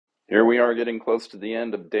Here we are getting close to the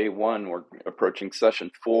end of day one. We're approaching session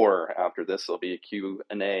 4. After this, there'll be a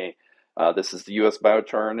Q&A. This is the U.S.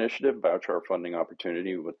 Biochar Initiative, biochar funding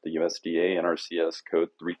opportunity with the USDA NRCS Code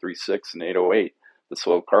 336 and 808, the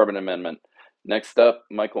Soil Carbon Amendment. Next up,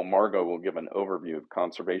 Michael Margo will give an overview of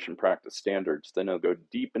conservation practice standards. Then he'll go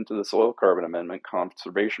deep into the Soil Carbon Amendment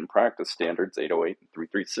conservation practice standards 808 and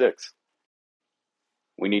 336.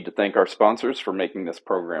 We need to thank our sponsors for making this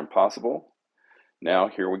program possible. Now,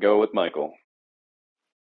 here we go with Michael.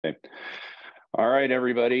 Okay. All right,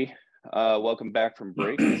 everybody. Welcome back from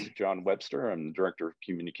break. This is John Webster. I'm the Director of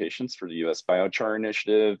Communications for the U.S. Biochar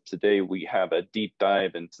Initiative. Today, we have a deep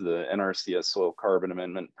dive into the NRCS Soil Carbon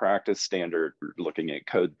Amendment Practice Standard. We're looking at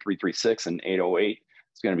Code 336 and 808.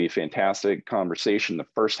 It's going to be a fantastic conversation. The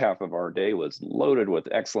first half of our day was loaded with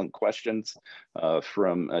excellent questions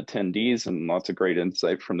from attendees and lots of great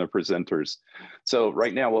insight from the presenters. So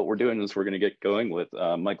right now what we're doing is we're going to get going with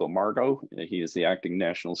Michael Margo. He is the Acting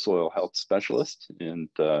National Soil Health Specialist. And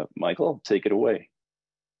Michael, take it away.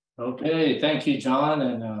 Okay, thank you, John.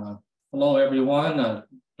 And hello, everyone.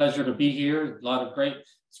 Pleasure to be here.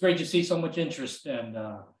 It's great to see so much interest and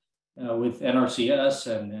with NRCS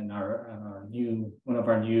and one of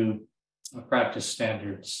our new practice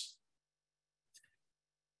standards.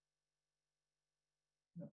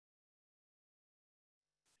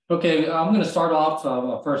 Okay, I'm going to start off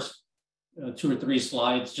first 2 or 3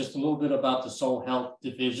 slides, just a little bit about the Soil Health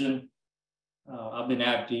Division. I've been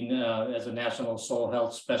acting as a National Soil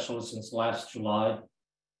Health Specialist since last July.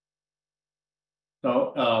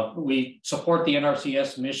 So we support the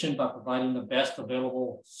NRCS mission by providing the best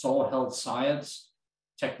available soil health science,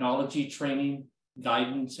 technology training,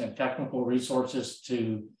 guidance, and technical resources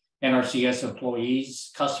to NRCS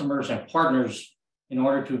employees, customers, and partners in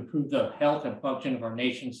order to improve the health and function of our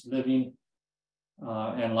nation's living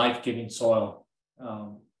and life-giving soil.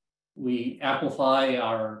 We amplify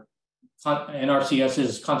our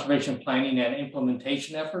NRCS's conservation planning and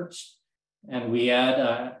implementation efforts, and we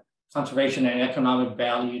add conservation and economic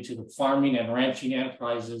value to the farming and ranching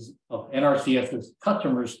enterprises of NRCS's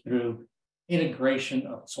customers through integration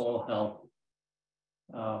of soil health.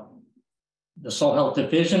 The Soil Health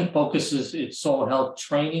Division focuses its soil health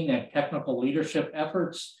training and technical leadership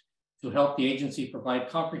efforts to help the agency provide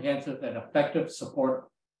comprehensive and effective support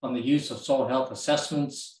on the use of soil health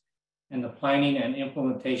assessments and the planning and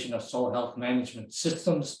implementation of soil health management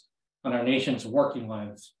systems on our nation's working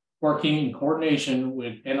lands, working in coordination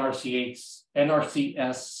with NRCS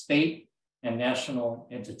state and national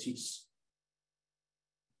entities.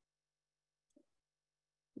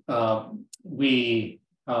 We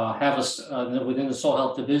have within the Soil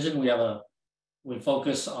Health Division, we have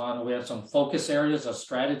some focus areas of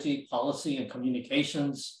strategy, policy, and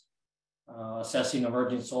communications, assessing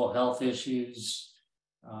emerging soil health issues.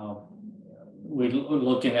 We're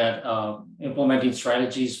looking at implementing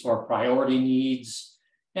strategies for priority needs,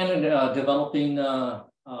 and developing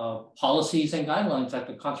policies and guidelines like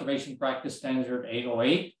the Conservation Practice Standard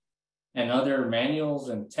 808 and other manuals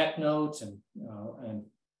and tech notes and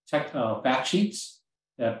tech fact sheets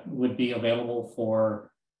that would be available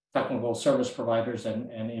for technical service providers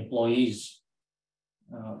and employees.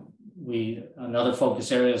 Another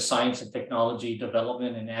focus area is science and technology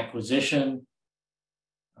development and acquisition.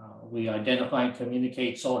 We identify and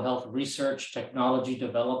communicate soil health research, technology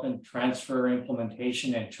development, transfer,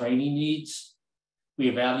 implementation, and training needs. We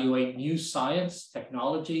evaluate new science,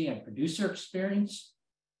 technology, and producer experience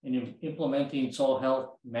in implementing soil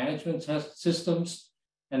health management systems.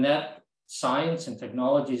 And that science and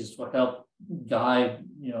technology is what help guide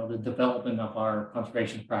the development of our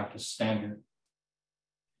conservation practice standard.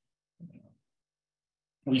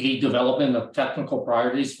 We lead development of technical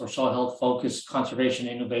priorities for soil health focused conservation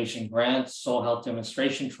innovation grants, soil health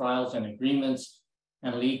demonstration trials and agreements,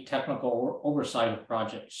 and lead technical oversight of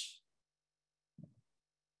projects.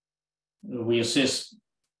 We assist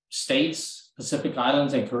states, Pacific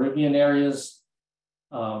Islands, and Caribbean areas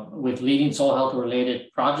with leading soil health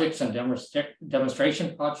related projects and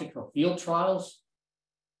demonstration projects or field trials.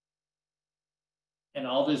 And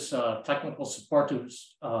all this technical support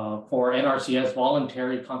for NRCS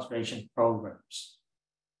voluntary conservation programs.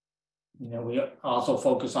 We also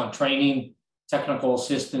focus on training, technical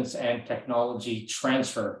assistance, and technology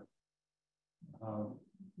transfer.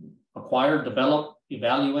 Acquire, develop,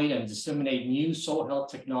 evaluate, and disseminate new soil health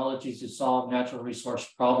technologies to solve natural resource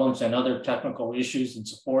problems and other technical issues in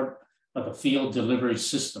support of the field delivery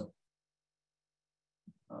system.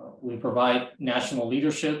 We provide national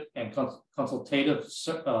leadership and consultative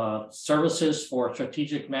services for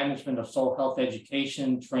strategic management of soil health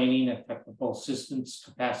education, training, and technical assistance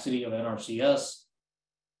capacity of NRCS.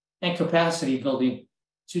 and capacity building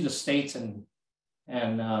to the states and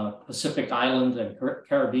Pacific Islands and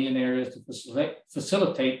Caribbean areas to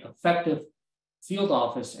facilitate effective field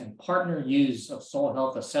office and partner use of soil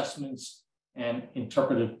health assessments and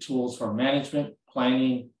interpretive tools for management,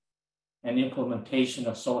 planning, and implementation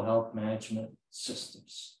of soil health management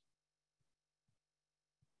systems.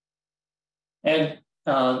 And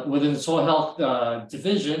within the soil health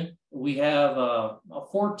division, we have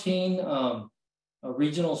 14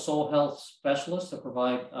 regional soil health specialists that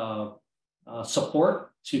provide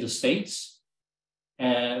support to the states.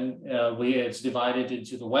 And it's divided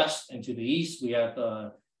into the west and to the east. We have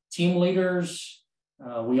team leaders.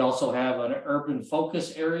 We also have an urban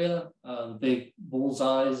focus area. The big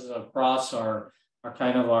bullseyes across are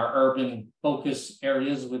kind of our urban focus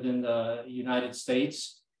areas within the United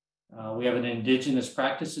States. We have an indigenous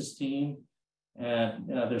practices team, and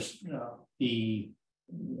there's the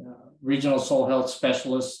regional soil health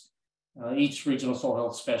specialists. Each regional soil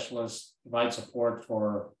health specialist provides support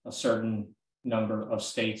for a certain number of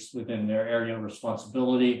states within their area of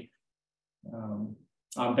responsibility.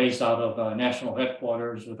 I'm based out of national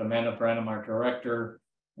headquarters with Amanda Branham, our director,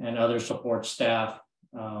 and other support staff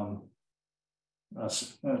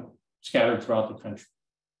scattered throughout the country.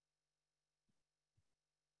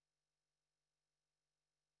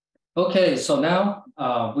 Okay, so now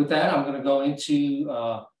with that, I'm going to go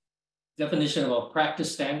into definition of a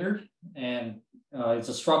practice standard, and it's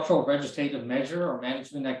a structural vegetative measure or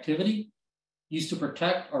management activity used to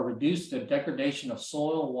protect or reduce the degradation of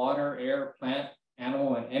soil, water, air, plant,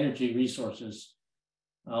 animal, and energy resources.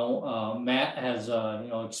 Matt has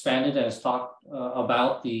expanded and has talked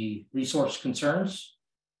about the resource concerns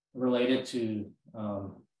related to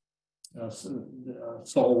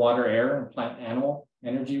soil, water, air, and plant, animal,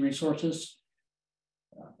 energy resources.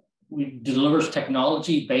 We delivers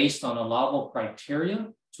technology based on allowable criteria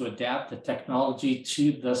to adapt the technology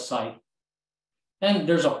to the site. And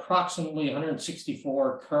there's approximately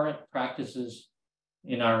 164 current practices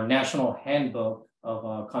in our National Handbook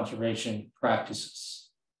of Conservation Practices.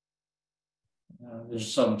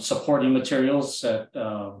 There's some supporting materials that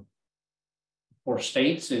for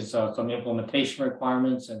states is some implementation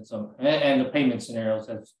requirements and the payment scenarios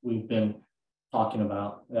that we've been talking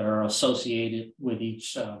about that are associated with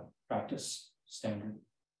each practice standard.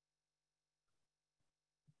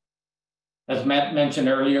 As Matt mentioned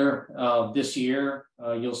earlier, this year,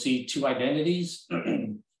 you'll see two identities,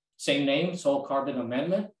 same name, Soil Carbon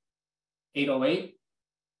Amendment, 808.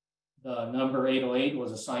 The number 808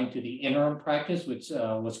 was assigned to the interim practice, which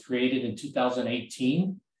was created in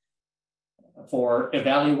 2018 for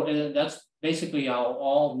evaluation. That's basically how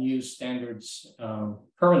all new standards,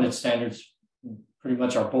 permanent standards, pretty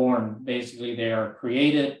much are born. Basically, they are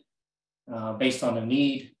created based on a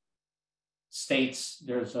need. States,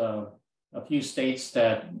 there's a few states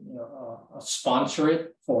that sponsor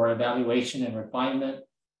it for evaluation and refinement.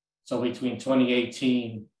 So between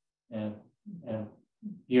 2018 and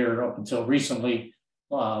here up until recently,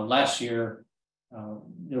 last year,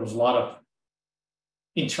 there was a lot of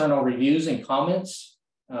internal reviews and comments,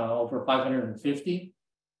 over 550.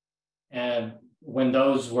 And when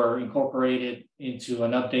those were incorporated into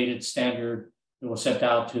an updated standard, it was sent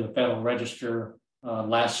out to the Federal Register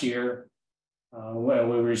last year, where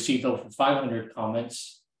we received over 500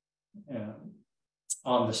 comments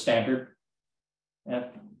on the standard.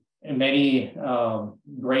 And many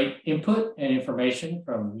great input and information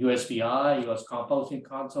from USBI, US Composting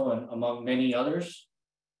Council, and among many others.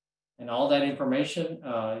 And all that information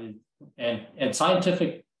and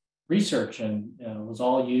scientific research and was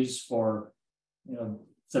all used for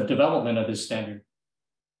the development of this standard.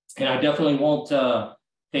 And I definitely won't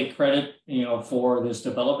take credit for this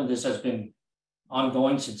development. This has been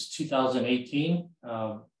ongoing since 2018,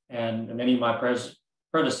 and many of my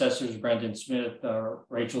predecessors, Brendan Smith,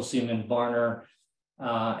 Rachel Seaman Varner,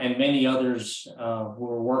 and many others who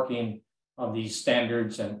were working on these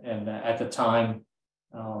standards and at the time,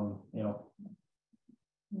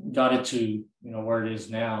 got it to where it is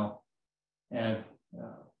now. And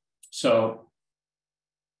so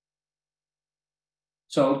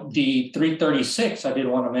the 336 I did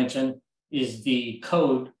want to mention is the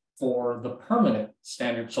code for the permanent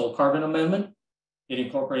standard soil carbon amendment. It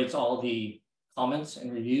incorporates all the comments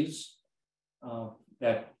and reviews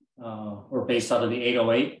that were based out of the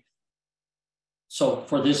 808. So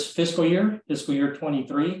for this fiscal year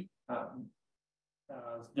 23,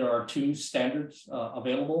 there are two standards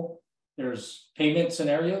available. There's payment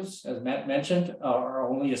scenarios, as Matt mentioned, are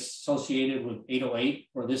only associated with 808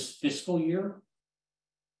 for this fiscal year.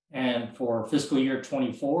 And for fiscal year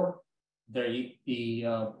 24, the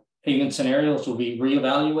payment scenarios will be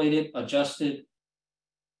reevaluated, adjusted,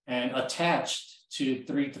 and attached to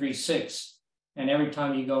 336. And every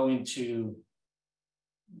time you go into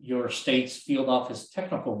your state's field office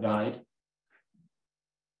technical guide,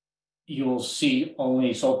 you'll see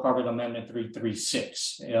only Soil Carbon Amendment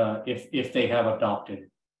 336 if they have adopted.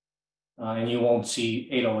 And you won't see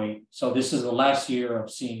 808. So this is the last year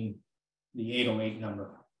of seeing the 808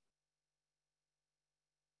 number.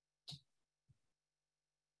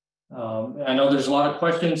 I know there's a lot of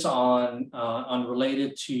questions on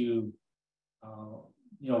related to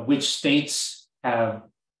which states have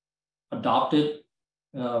adopted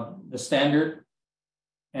the standard,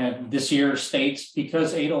 and this year states,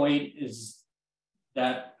 because 808 is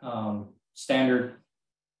that standard,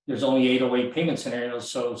 there's only 808 payment scenarios,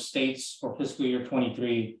 so states for fiscal year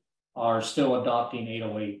 23 are still adopting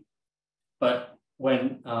 808. But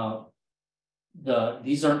when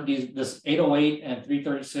this 808 and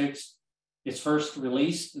 336 is first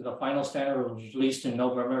released, the final standard was released in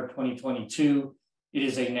November 2022. It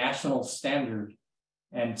is a national standard,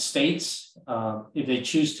 and states, if they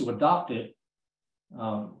choose to adopt it,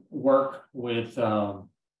 work with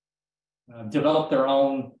develop their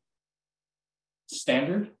own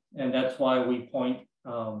standard, and that's why we point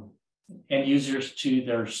end users to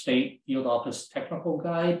their state field office technical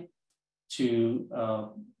guide to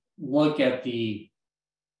look at the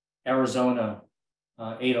Arizona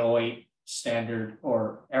 808 standard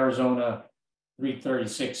or Arizona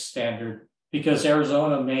 336 standard, because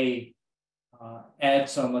Arizona may add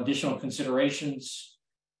some additional considerations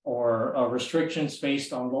or restrictions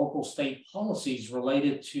based on local state policies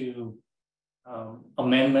related to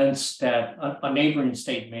amendments that a neighboring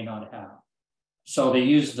state may not have. So they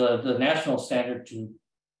use the national standard to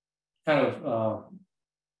kind of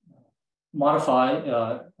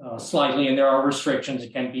modify slightly, and there are restrictions.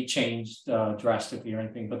 It can be changed drastically or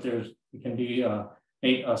anything, but it can be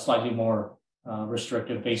slightly more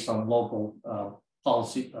restrictive based on local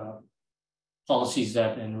policies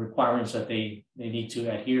that and requirements that they need to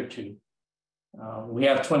adhere to. We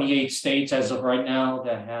have 28 states as of right now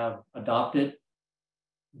that have adopted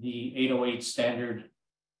the 808 standard.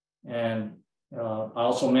 And I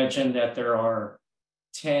also mentioned that there are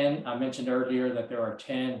 10, I mentioned earlier that there are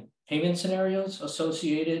 10 payment scenarios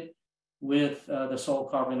associated with the Soil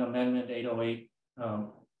Carbon Amendment 808.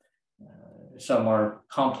 Some are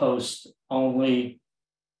compost only,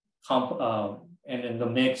 and in the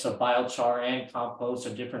mix of biochar and compost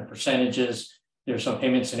at different percentages. There's some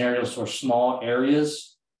payment scenarios for small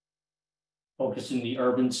areas, focused in the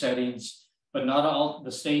urban settings, but not all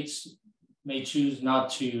the states may choose not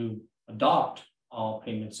to adopt all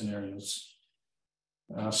payment scenarios.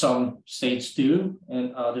 Some states do,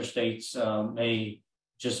 and other states may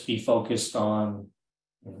just be focused on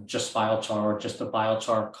just biochar or just the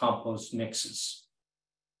biochar compost mixes.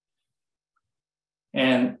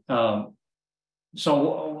 And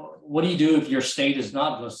so what do you do if your state is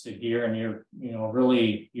not listed here and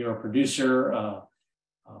you're a producer, a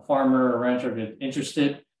farmer, a rancher that's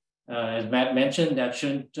interested? As Matt mentioned, that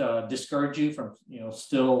shouldn't discourage you from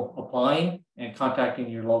still applying and contacting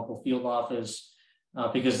your local field office,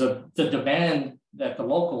 because the demand at the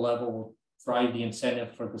local level will drive the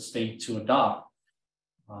incentive for the state to adopt.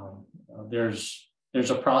 There's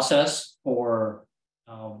a process for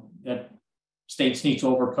that states need to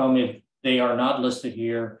overcome if they are not listed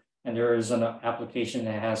here, and there is an application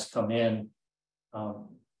that has come in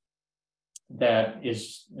that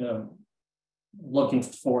is looking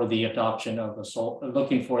for the adoption of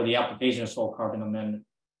looking for the application of Soil Carbon Amendment.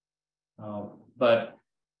 But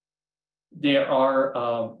there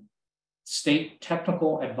are state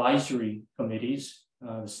technical advisory committees.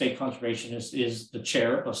 The state conservationist is the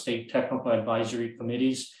chair of state technical advisory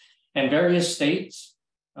committees, and various states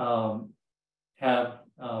have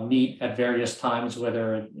meet at various times,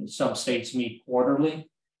 whether some states meet quarterly,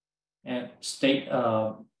 and state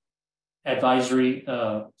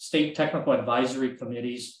state technical advisory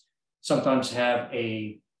committees sometimes have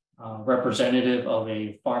a representative of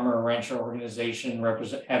a farmer or rancher organization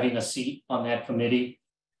having a seat on that committee.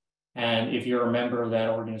 And if you're a member of that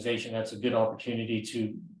organization, that's a good opportunity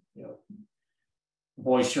to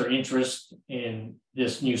voice your interest in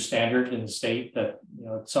this new standard in the state, that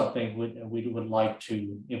it's something we would like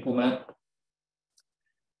to implement.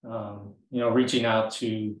 Reaching out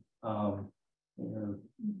to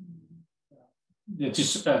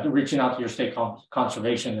reaching out to your state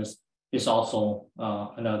conservation is also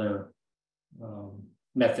another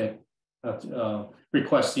method of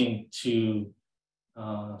requesting to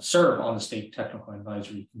serve on the state technical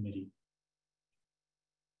advisory committee.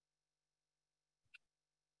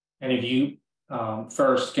 And if you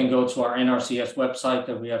first can go to our NRCS website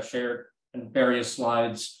that we have shared in various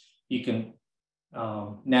slides. You can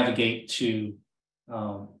navigate to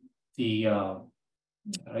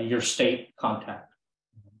your state contact.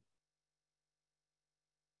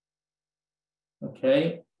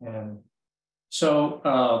 Okay, and so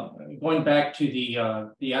going back to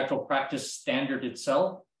the actual practice standard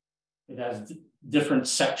itself, it has different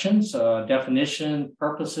sections: definition,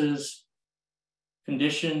 purposes,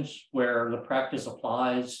 conditions where the practice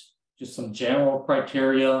applies, just some general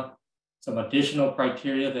criteria, some additional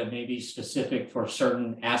criteria that may be specific for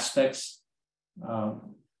certain aspects,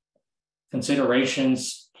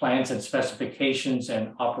 considerations, plans and specifications,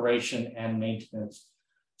 and operation and maintenance.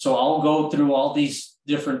 So I'll go through all these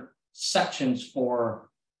different sections for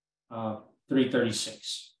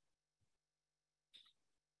 336.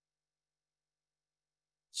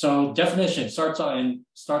 So definition starts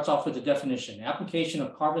off with the definition: application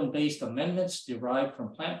of carbon-based amendments derived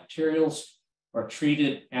from plant materials or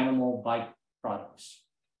treated animal byproducts.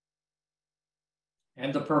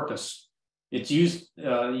 And the purpose. It's use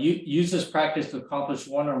this practice to accomplish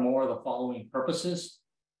one or more of the following purposes: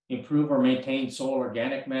 improve or maintain soil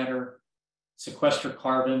organic matter, sequester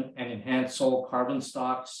carbon and enhance soil carbon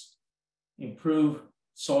stocks, improve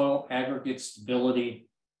soil aggregate stability,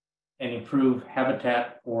 and improve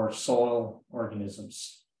habitat for soil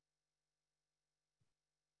organisms.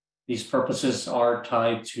 These purposes are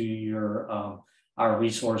tied to your our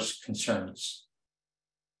resource concerns.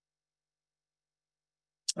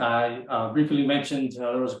 I briefly mentioned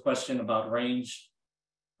there was a question about range.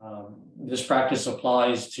 This practice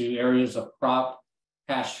applies to areas of crop,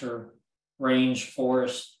 pasture, range,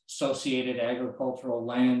 forest, associated agricultural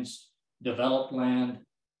lands, developed land.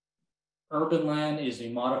 Urban land is a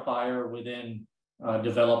modifier within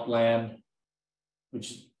developed land,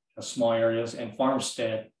 which is small areas, and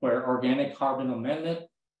farmstead, where organic carbon amendment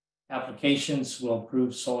applications will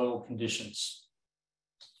improve soil conditions.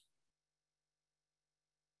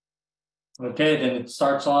 Okay, then it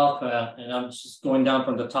starts off, and I'm just going down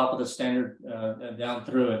from the top of the standard down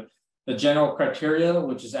through it. The general criteria,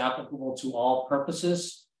 which is applicable to all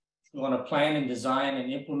purposes. We want to plan and design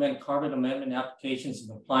and implement carbon amendment applications in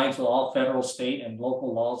compliance with all federal, state, and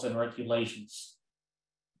local laws and regulations.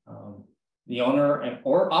 The owner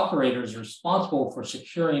or operator is responsible for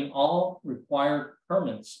securing all required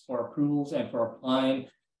permits or approvals and for applying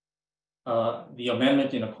the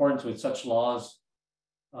amendment in accordance with such laws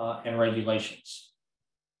and regulations.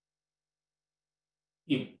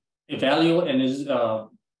 Evaluate, and is an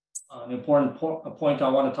important point I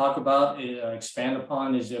want to talk about, expand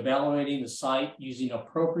upon, is evaluating the site using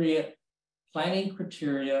appropriate planning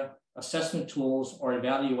criteria, assessment tools, or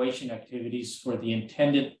evaluation activities for the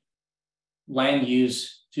intended land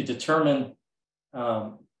use to determine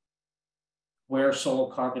where soil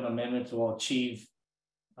carbon amendment will achieve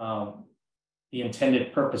the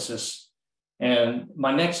intended purposes. And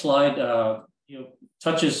my next slide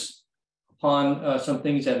touches upon some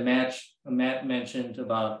things that Matt mentioned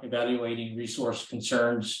about evaluating resource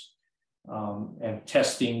concerns and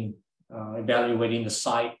testing, evaluating the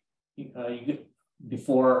site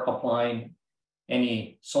before applying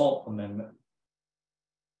any soil amendment.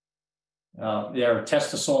 There,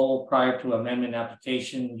 test the soil prior to amendment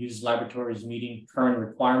application, use laboratories meeting current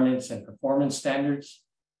requirements and performance standards.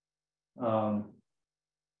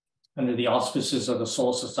 Under the auspices of the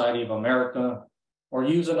Soil Society of America, or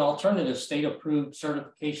use an alternative state-approved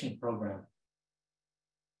certification program.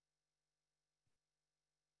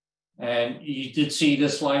 And you did see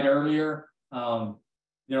this slide earlier.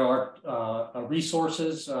 There are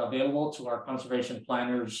resources available to our conservation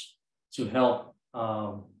planners to help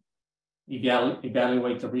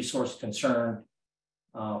evaluate the resource concern.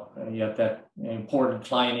 You have that important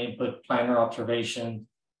client input, planner observation,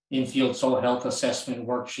 in-field soil health assessment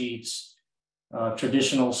worksheets,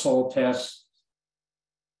 traditional soil tests,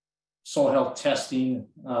 soil health testing,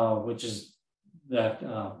 which is that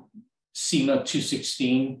SEMA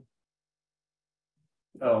 216,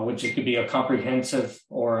 which it could be a comprehensive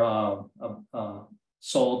or a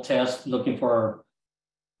soil test looking for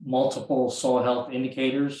multiple soil health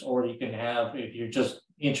indicators, or you can have, if you're just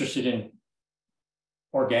interested in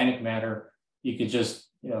organic matter, you could just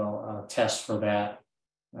test for that.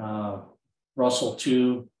 Russell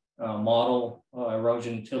 2 model,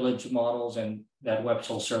 erosion tillage models, and that web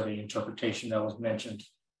soil survey interpretation that was mentioned.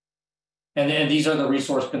 And then these are the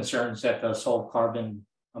resource concerns that the soil carbon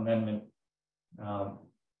amendment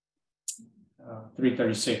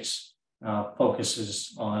 336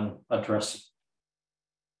 focuses on addressing.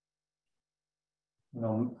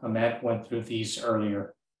 Matt went through these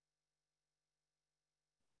earlier.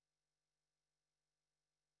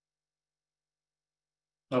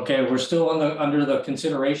 Okay, we're still under the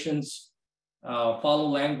considerations. Follow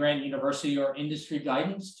land grant, university, or industry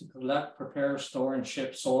guidance to collect, prepare, store, and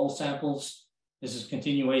ship soil samples. This is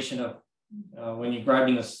continuation of when you're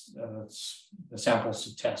grabbing the samples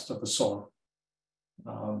to test of the soil.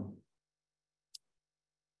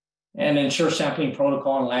 And ensure sampling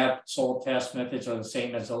protocol and lab soil test methods are the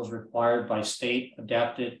same as those required by state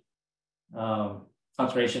adapted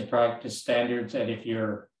conservation practice standards. And if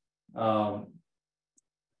you're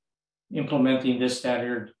implementing this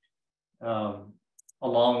standard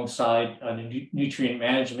alongside Nutrient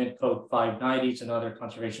Management Code 590 and other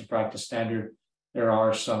conservation practice standard, there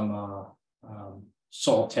are some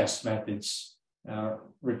soil test methods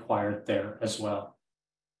required there as well.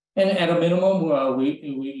 And at a minimum,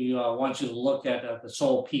 we want you to look at the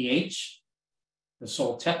soil pH, the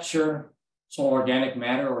soil texture, soil organic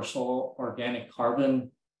matter or soil organic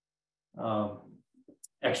carbon,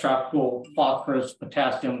 extractable phosphorus,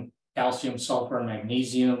 potassium, calcium, sulfur, and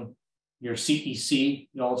magnesium. Your CEC,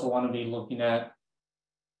 you also want to be looking at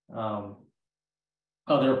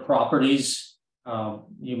other properties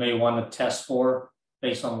you may want to test for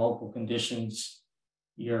based on local conditions,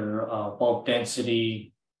 your bulk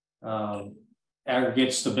density,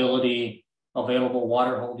 aggregate stability, available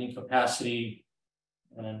water holding capacity,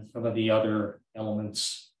 and some of the other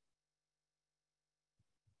elements.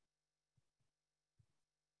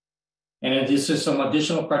 And this is some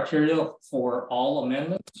additional criteria for all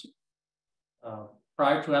amendments.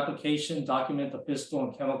 Prior to application, document the physical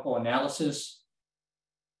and chemical analysis,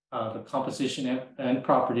 the composition and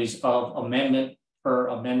properties of amendment per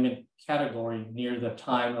amendment category near the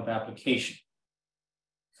time of application.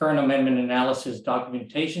 Current amendment analysis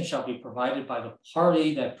documentation shall be provided by the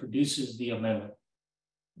party that produces the amendment.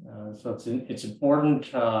 So it's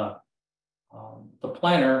important the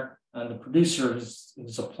planner and the producer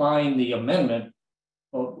is applying the amendment,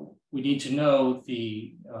 but we need to know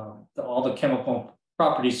all the chemical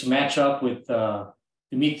properties to match up with to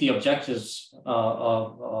meet the objectives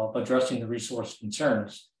of addressing the resource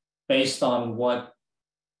concerns based on what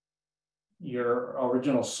your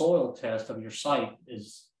original soil test of your site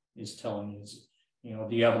is telling you. You know,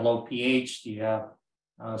 do you have a low pH? Do you have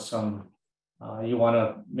you want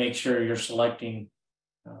to make sure you're selecting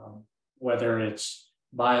whether it's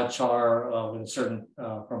biochar with a certain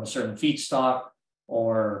from a certain feedstock,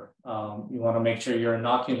 or you want to make sure you're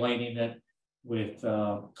inoculating it with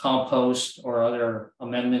compost or other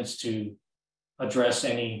amendments to address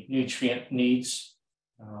any nutrient needs,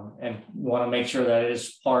 and you want to make sure that it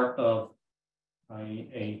is part of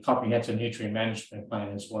a comprehensive nutrient management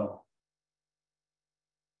plan as well.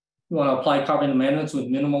 You want to apply carbon amendments with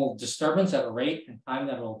minimal disturbance at a rate and time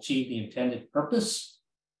that will achieve the intended purpose.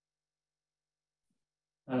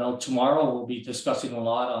 I know tomorrow we'll be discussing a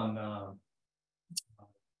lot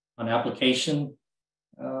on application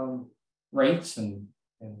rates and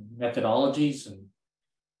methodologies,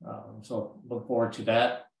 and so look forward to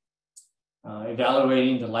that.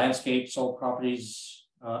 Evaluating the landscape soil properties.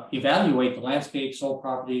 Evaluate the landscape soil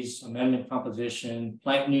properties, amendment composition,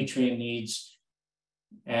 plant nutrient needs,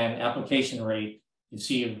 and application rate to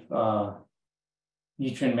see if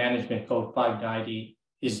Nutrient Management Code 590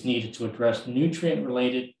 is needed to address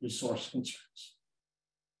nutrient-related resource concerns.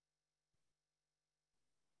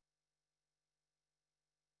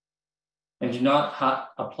 And do not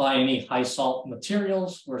apply any high salt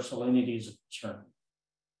materials where salinity is a concern.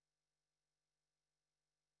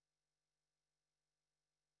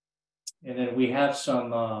 And then we have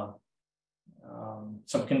some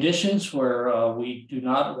conditions where we do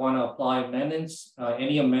not want to apply amendments,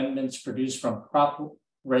 any amendments produced from crop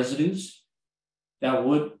residues that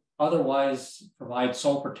would otherwise provide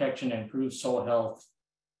soil protection and improve soil health,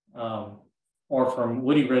 or from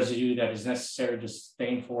woody residue that is necessary to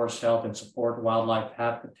sustain forest health and support wildlife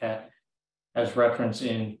habitat, as referenced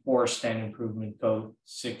in Forest Stand Improvement Code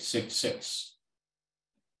 666.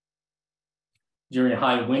 During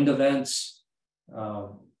high wind events,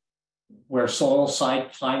 where soil,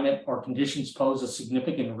 site, climate, or conditions pose a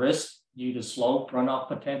significant risk due to slope, runoff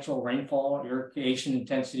potential, rainfall, irrigation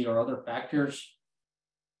intensity, or other factors,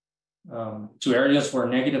 to areas where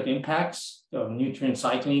negative impacts of nutrient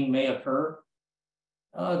cycling may occur,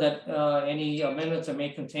 that any amendments that may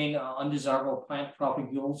contain undesirable plant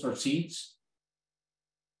propagules or seeds.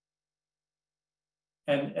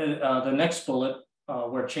 And the next bullet,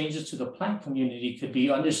 where changes to the plant community could be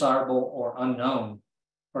undesirable or unknown.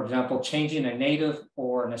 For example, changing a native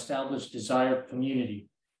or an established desired community.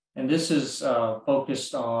 And this is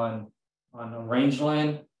focused on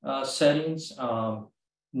rangeland settings,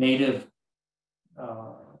 native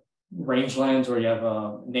rangelands where you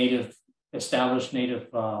have native established native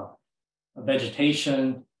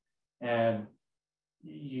vegetation, and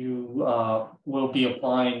you will be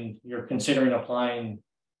applying, you're considering applying,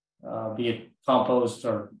 be it compost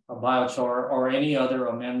or a biochar or any other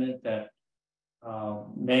amendment that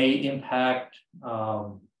may impact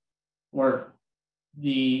where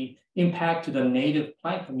the impact to the native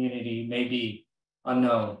plant community may be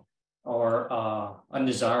unknown or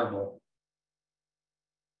undesirable.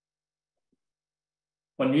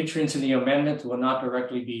 When nutrients in the amendment will not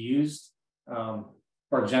directly be used,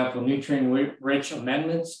 for example, nutrient-rich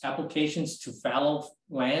amendments, applications to fallow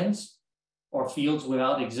lands or fields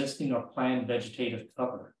without existing or planned vegetative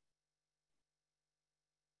cover.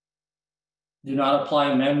 Do not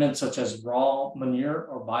apply amendments such as raw manure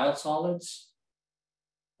or biosolids.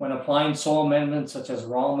 When applying soil amendments such as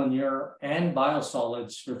raw manure and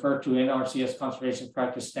biosolids, refer to NRCS Conservation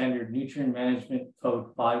Practice Standard Nutrient Management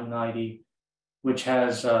Code 590, which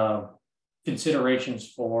has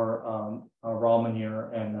considerations for raw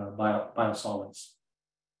manure and biosolids.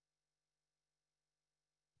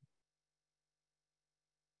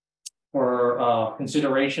 For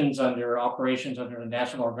considerations under operations under the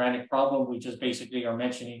National Organic Problem, we just basically are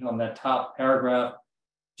mentioning on that top paragraph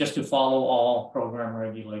just to follow all program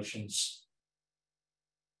regulations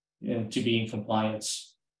and to be in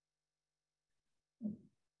compliance.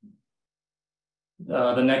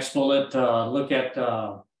 The next bullet, look at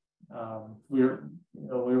we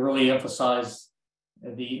really emphasize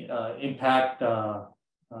the impact,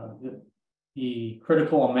 the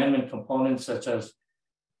critical amendment components such as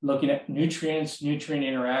looking at nutrients, nutrient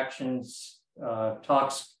interactions,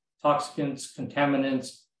 toxins,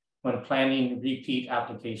 contaminants when planning repeat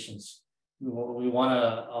applications. We want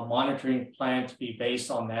a monitoring plan to be based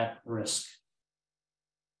on that risk.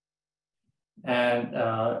 And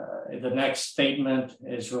the next statement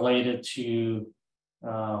is related to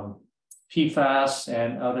PFAS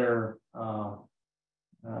and other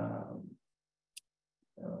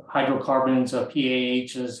hydrocarbons,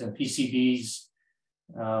 PAHs and PCBs.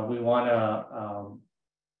 We want to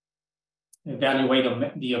evaluate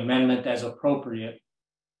the amendment as appropriate,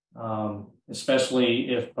 especially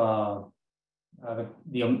if the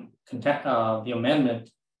amendment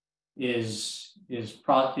is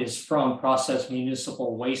from processed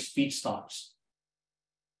municipal waste feedstocks.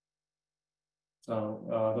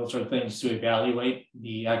 So those are things to evaluate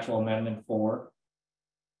the actual amendment for.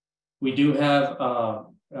 We do have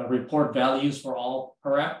report values for all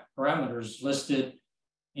parameters listed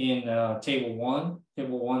in table 1.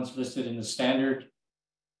 Table 1 is listed in the standard.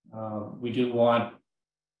 We do want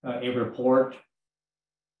a report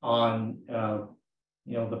on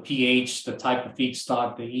the pH, the type of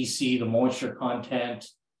feedstock, the EC, the moisture content,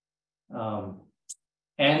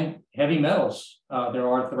 and heavy metals. There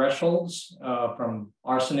are thresholds from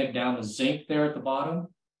arsenic down to zinc there at the bottom.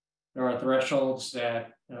 There are thresholds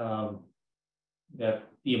that that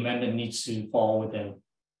the amendment needs to fall within.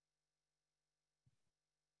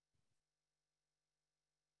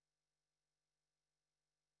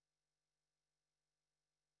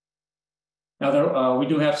 Now, we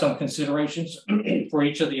do have some considerations for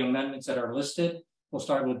each of the amendments that are listed. We'll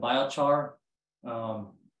start with biochar.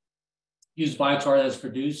 Use biochar that is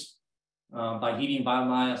produced by heating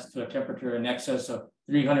biomass to a temperature in excess of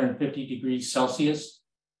 350 degrees Celsius.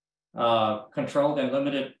 Controlled and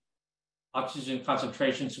limited oxygen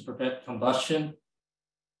concentrations to prevent combustion.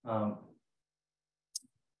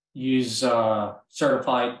 Use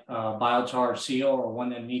certified biochar seal or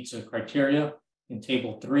one that meets the criteria in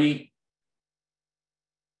table 3.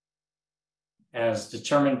 As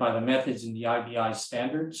determined by the methods in the IBI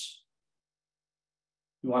standards.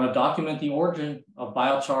 You want to document the origin of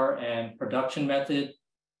biochar and production method.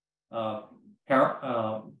 You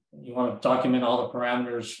want to document all the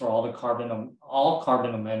parameters for all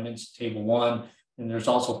carbon amendments, table 1, and there's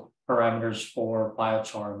also parameters for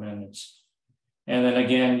biochar amendments. And then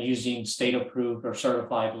again, using state-approved or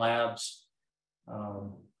certified labs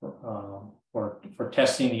for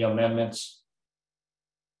testing the amendments.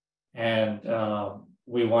 And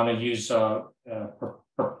we want to use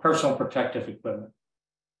personal protective equipment.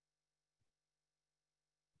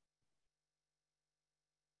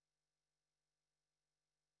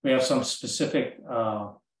 We have some specific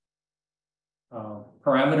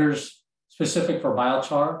parameters specific for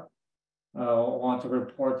biochar. We want to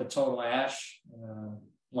report the total ash,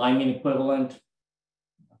 liming equivalent.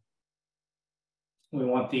 We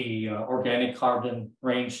want the organic carbon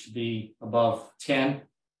range to be above 10.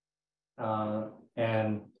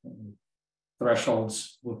 And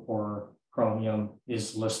thresholds for chromium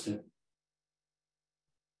is listed.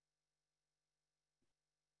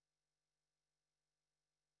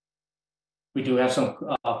 We do have some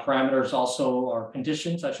parameters also, or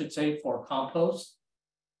conditions, I should say, for compost.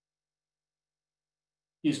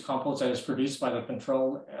 Use compost that is produced by the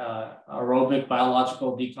controlled aerobic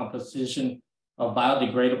biological decomposition of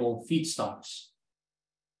biodegradable feedstocks.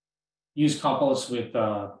 Use compost with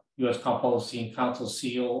U.S. Composting Council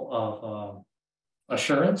seal of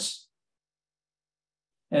assurance.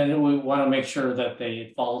 And we want to make sure that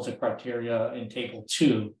it follows the criteria in Table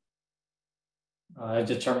 2 as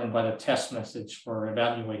determined by the test message for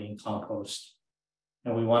evaluating compost.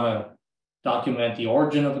 And we want to document the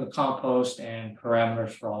origin of the compost and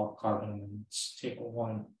parameters for all carbon amendments, Table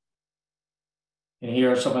 1. And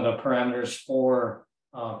here are some of the parameters for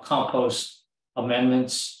compost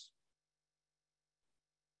amendments.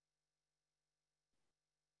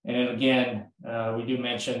 And then again, we do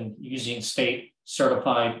mention using state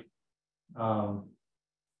certified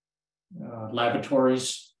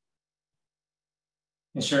laboratories.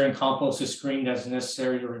 Ensuring compost is screened as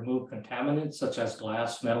necessary to remove contaminants such as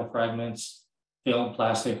glass, metal fragments, film,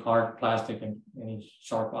 plastic, hard plastic, and any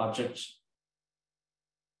sharp objects.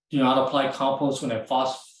 Do not apply compost when a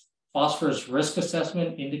phosphorus risk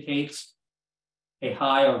assessment indicates a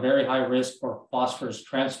high or very high risk for phosphorus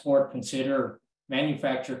transport. Consider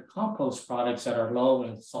manufactured compost products that are low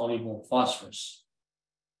in soluble phosphorus.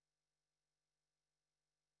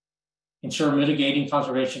 Ensure mitigating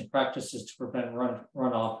conservation practices to prevent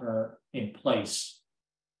runoff are in place.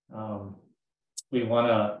 We want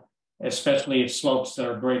to, especially if slopes that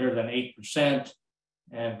are greater than 8%,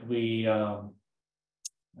 and we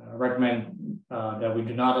recommend that we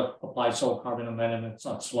do not apply soil carbon amendments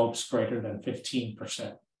on slopes greater than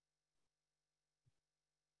 15%.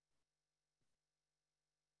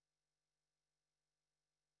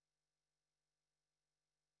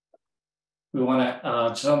 We want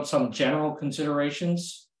to some general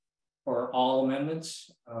considerations for all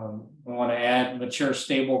amendments. We want to add mature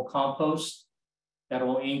stable compost that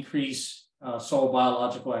will increase soil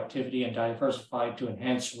biological activity and diversify to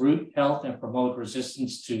enhance root health and promote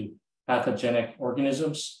resistance to pathogenic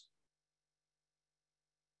organisms.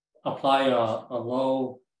 Apply a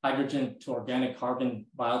low hydrogen to organic carbon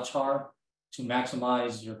biochar to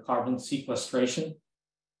maximize your carbon sequestration.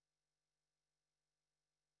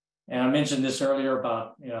 And I mentioned this earlier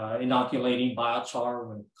about inoculating biochar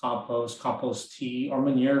with compost, compost tea, or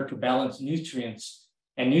manure to balance nutrients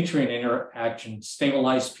and nutrient interaction,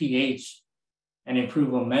 stabilize pH, and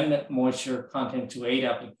improve amendment moisture content to aid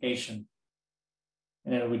application.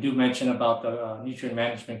 And then we do mention about the Nutrient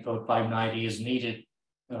Management Code 590 is needed,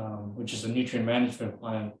 which is a nutrient management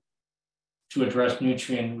plan to address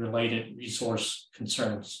nutrient-related resource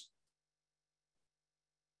concerns.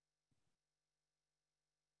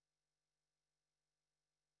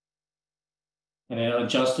 And then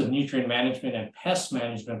adjusted nutrient management and pest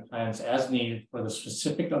management plans as needed for the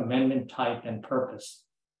specific amendment type and purpose.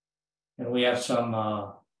 And we have some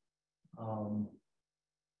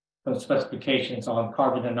specifications on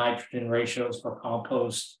carbon to nitrogen ratios for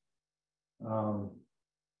compost.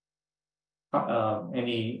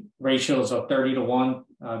 Any ratios of 30 to 1,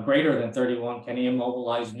 greater than 31 can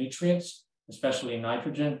immobilize nutrients, especially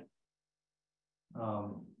nitrogen.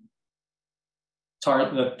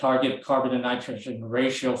 The target carbon to nitrogen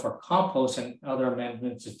ratio for compost and other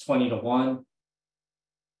amendments is 20 to 1.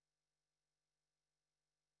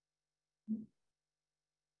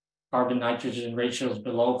 Carbon nitrogen ratios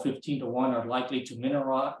below 15 to 1 are likely to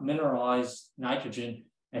mineralize nitrogen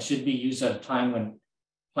and should be used at a time when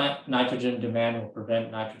plant nitrogen demand will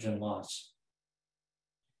prevent nitrogen loss.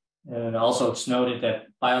 And also it's noted that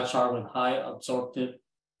biochar with high absorptive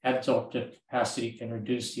capacity can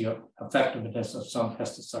reduce the effectiveness of some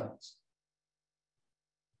pesticides.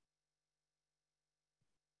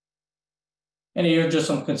 And here are just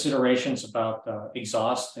some considerations about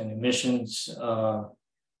exhaust and emissions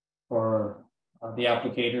for the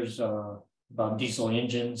applicators, about diesel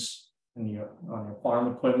engines on your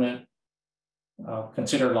farm equipment.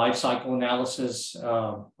 Consider life cycle analysis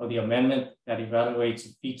of the amendment that evaluates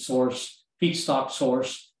the feedstock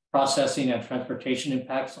source, processing and transportation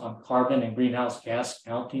impacts on carbon and greenhouse gas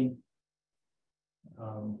counting.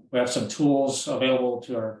 We have some tools available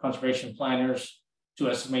to our conservation planners to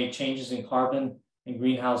estimate changes in carbon and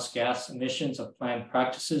greenhouse gas emissions of planned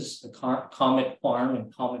practices, the Comet Farm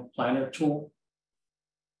and Comet Planner tool.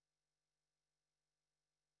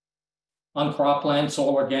 On cropland,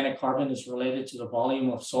 soil organic carbon is related to the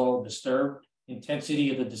volume of soil disturbed,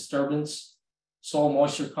 intensity of the disturbance, soil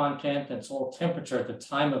moisture content, and soil temperature at the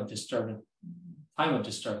time of disturbance.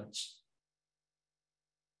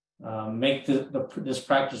 make this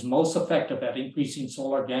practice most effective at increasing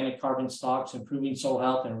soil organic carbon stocks, improving soil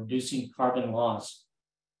health, and reducing carbon loss.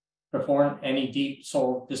 Perform any deep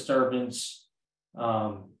soil disturbance,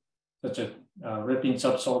 such as ripping,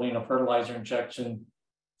 subsoiling, or fertilizer injection,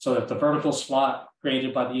 so that the vertical slot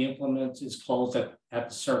created by the implement is closed at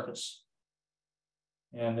the surface.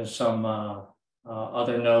 And there's some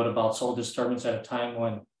other note about soil disturbance at a time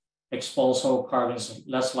when exposed soil carbon is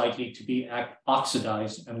less likely to be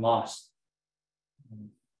oxidized and lost.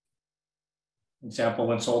 Example,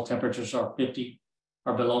 when soil temperatures are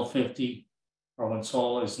below 50, or when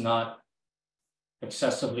soil is not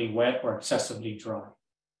excessively wet or excessively dry.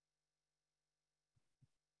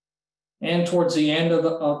 And towards the end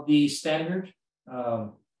of the standard,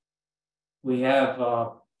 we have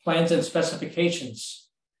plans and specifications.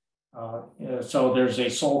 So there's a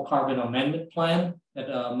soil carbon amendment plan that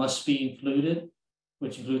must be included,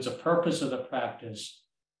 which includes the purpose of the practice,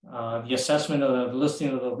 the assessment of the listing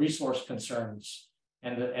of the resource concerns,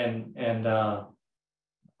 and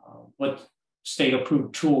what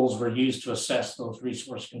state-approved tools were used to assess those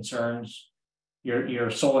resource concerns,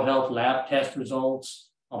 your soil health lab test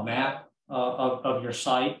results, a map of your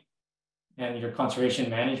site, and your conservation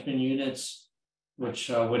management units, which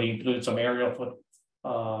would include some aerial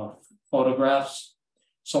photographs,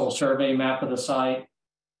 soil survey map of the site,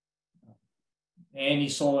 any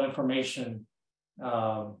soil information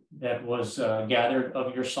that was gathered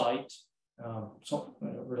of your site, so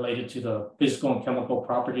related to the physical and chemical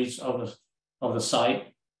properties of the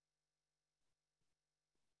site.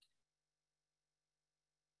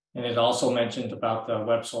 And it also mentioned about the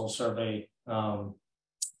web soil survey,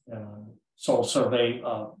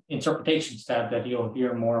 interpretations tab that you'll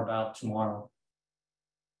hear more about tomorrow.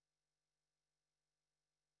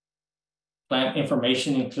 Plant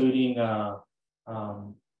information, including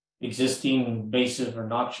existing invasive or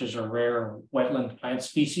noxious or rare wetland plant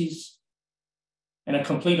species. And a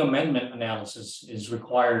complete amendment analysis is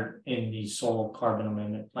required in the soil carbon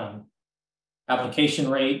amendment plan. Application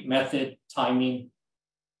rate, method, timing,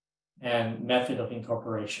 and method of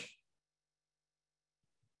incorporation.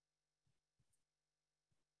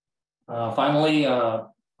 Finally, a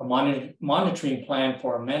monitoring plan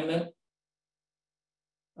for amendment,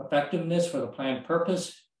 effectiveness for the planned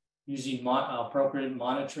purpose, using appropriate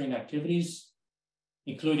monitoring activities,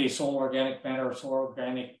 include a soil organic matter or soil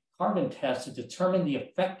organic carbon test to determine the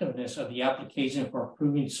effectiveness of the application for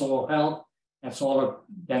improving soil health and soil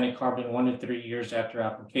organic carbon 1 to 3 years after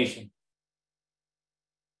application.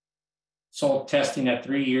 Soil testing at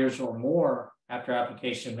 3 years or more after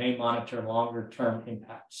application may monitor longer term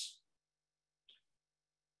impacts.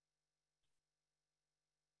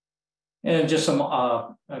 And just some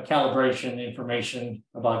calibration information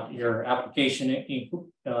about your application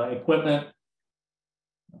equipment,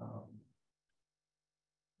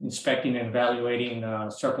 inspecting and evaluating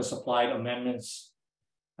surface applied amendments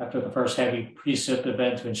after the first heavy precip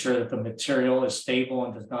event to ensure that the material is stable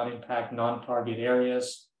and does not impact non-target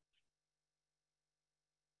areas.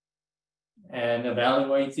 And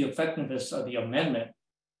evaluate the effectiveness of the amendment,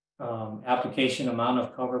 application, amount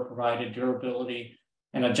of cover provided, durability,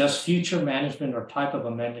 and adjust future management or type of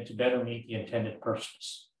amendment to better meet the intended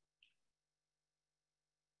purpose.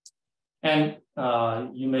 And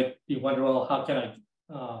you may be wondering, well, how can I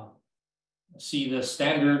see the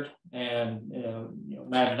standard? And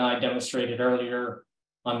Matt and I demonstrated earlier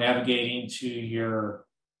on navigating to your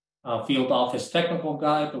field office technical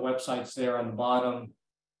guide. The website's there on the bottom.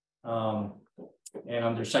 And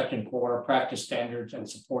under section 4, practice standards and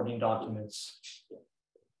supporting documents.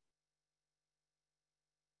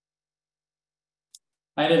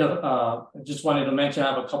 I just wanted to mention, I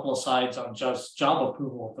have a couple of slides on just job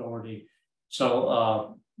approval authority.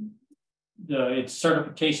 So it's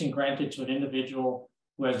certification granted to an individual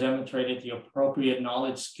who has demonstrated the appropriate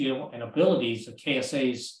knowledge, skill, and abilities of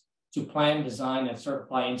KSAs to plan, design, and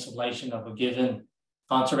certify installation of a given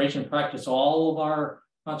conservation practice. All of our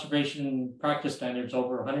conservation practice standards,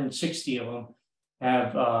 over 160 of them,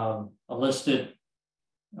 have a listed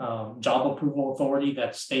job approval authority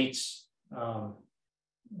that states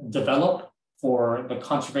develop for the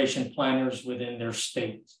conservation planners within their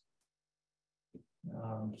state.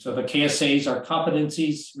 So the KSAs are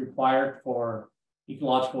competencies required for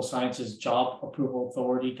ecological sciences job approval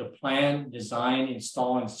authority to plan, design,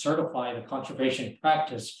 install, and certify the conservation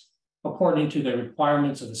practice according to the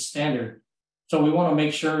requirements of the standard. So we want to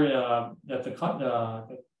make sure that the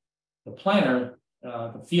planner,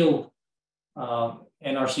 the field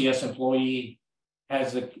NRCS employee,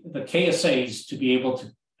 has the KSAs to be able to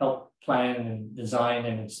help plan and design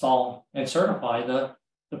and install and certify the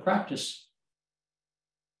practice.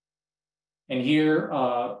 And here,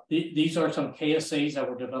 these are some KSAs that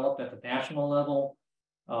were developed at the national level.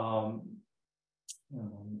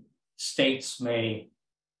 States may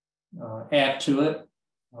add to it.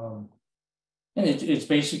 And it's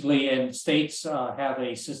basically, and states have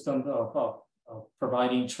a system of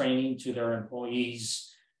providing training to their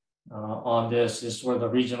employees on this. This is where the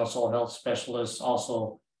regional soil health specialists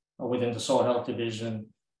also within the soil health division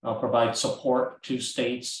provide support to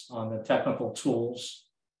states on the technical tools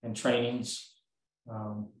and trainings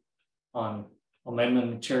on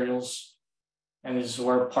amendment materials. And this is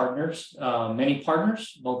where partners, many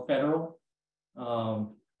partners, both federal and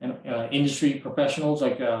industry professionals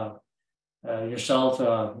like yourself,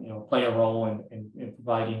 play a role in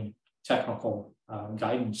providing technical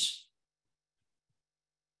guidance.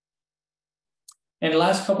 And the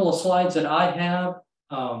last couple of slides that I have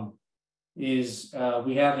is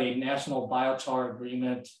we have a national biochar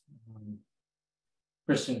agreement.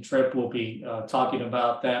 Kristen Tripp will be talking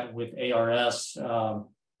about that with ARS.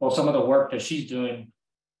 Well, some of the work that she's doing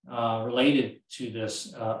related to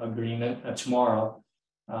this agreement tomorrow.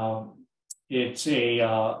 It's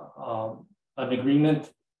an agreement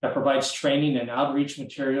that provides training and outreach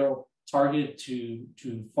material targeted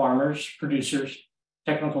to farmers, producers,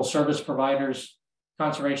 technical service providers,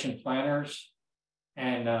 conservation planners,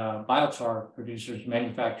 and biochar producers,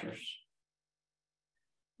 manufacturers.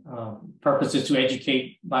 Purpose is to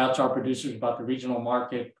educate biochar producers about the regional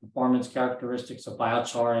market, performance characteristics of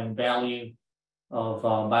biochar, and value of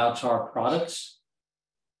biochar products,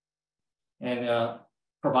 and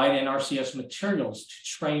provide NRCS materials to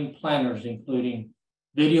train planners, including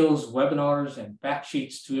videos, webinars, and fact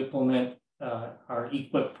sheets to implement our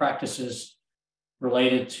EQIP practices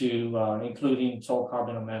related to including Soil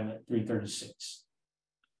Carbon Amendment 336.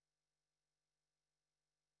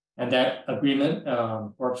 And that agreement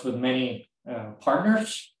works with many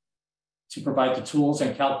partners to provide the tools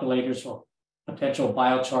and calculators for potential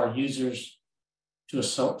biochar users to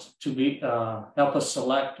help us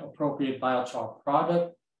select appropriate biochar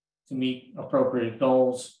product to meet appropriate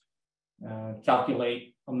goals,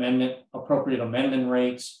 calculate appropriate amendment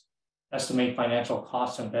rates, estimate financial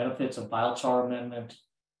costs and benefits of biochar amendment,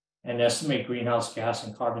 and estimate greenhouse gas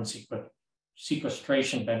and carbon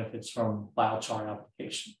sequestration benefits from biochar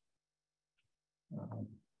application.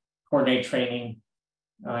 Coordinate training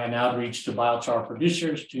and outreach to biochar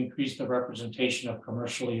producers to increase the representation of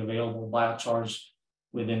commercially available biochars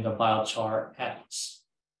within the biochar atlas.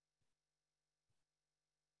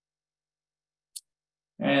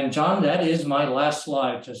 And John, that is my last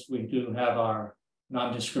slide. Just we do have our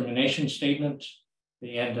non-discrimination statement,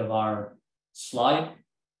 the end of our slide.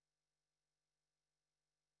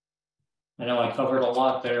 I know I covered a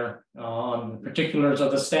lot there on the particulars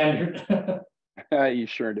of the standard. You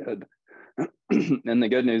sure did. And the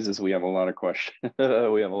good news is we have a lot of questions.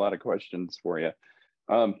 We have a lot of questions for you.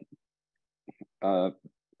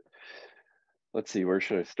 Let's see, where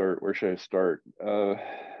should I start?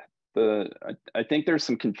 I think there's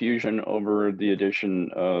some confusion over the addition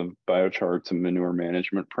of biochar to manure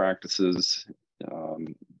management practices,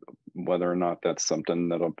 whether or not that's something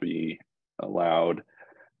that'll be allowed.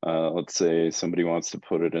 Let's say somebody wants to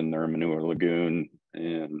put it in their manure lagoon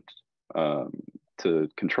and to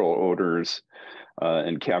control odors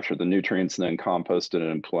and capture the nutrients and then compost it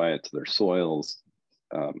and apply it to their soils.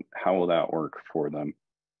 How will that work for them?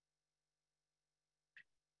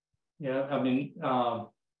 Yeah, I mean,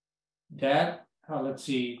 let's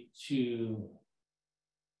see,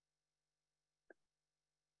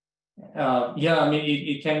 yeah, I mean,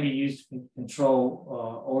 it can be used to control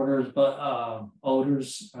odors, but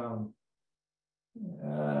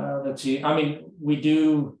let's see, I mean, we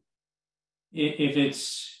do, if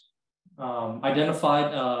it's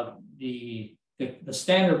identified, the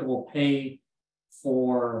standard will pay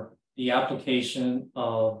for the application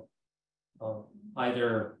of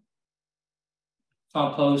either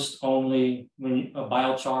compost only,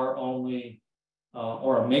 biochar only,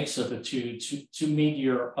 or a mix of the two to meet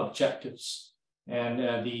your objectives.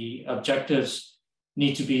 And the objectives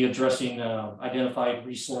need to be addressing identified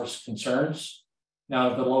resource concerns.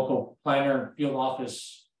 Now, if the local planner field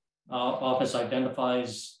office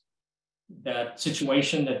identifies that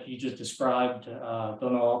situation that you just described,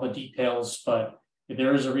 don't know all the details, but if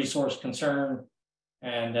there is a resource concern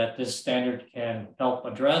and that this standard can help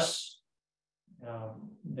address,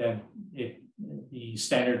 then the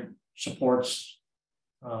standard supports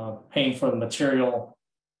paying for the material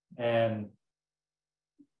and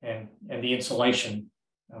the installation.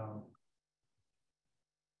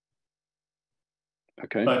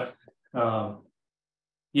 Okay. But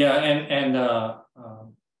yeah, and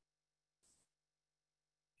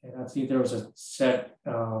And I see there was a set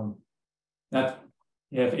that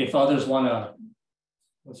if others want to,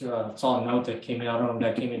 was there I saw a note that came in, I don't know if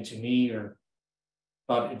that came into me or,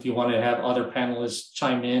 but if you want to have other panelists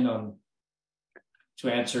chime in on to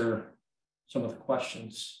answer some of the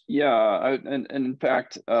questions. Yeah, and in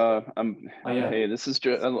fact, hey, this is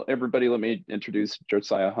everybody. Let me introduce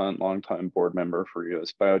Josiah Hunt, longtime board member for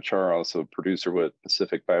US Biochar, also producer with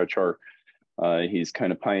Pacific Biochar. He's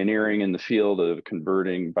kind of pioneering in the field of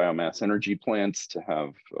converting biomass energy plants to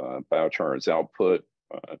have biochar as output.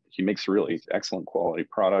 He makes a really excellent quality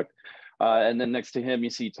product. And then next to him, you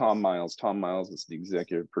see Tom Miles. Tom Miles is the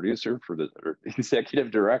executive producer or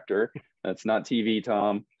executive director. That's not TV,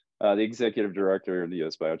 Tom. The executive director of the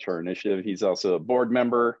US Biochar Initiative. He's also a board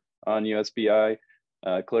member on USBI,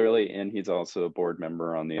 clearly, and he's also a board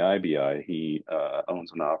member on the IBI. He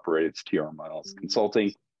owns and operates TR Miles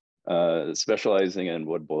Consulting, specializing in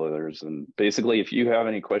wood boilers. And basically, if you have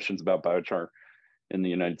any questions about biochar in the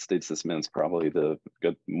United States, this man's probably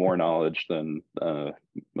got more knowledge than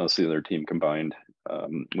most of their team combined.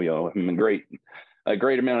 We owe him a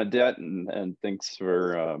great amount of debt, and thanks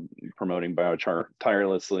for promoting biochar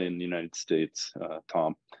tirelessly in the United States,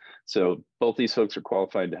 Tom. So both these folks are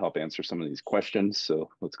qualified to help answer some of these questions. So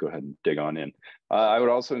let's go ahead and dig on in. I would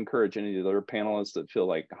also encourage any of the other panelists that feel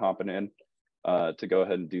like hopping in to go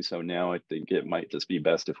ahead and do so now. I think it might just be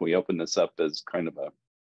best if we open this up as kind of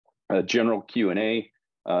a general Q&A.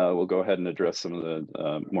 We'll go ahead and address some of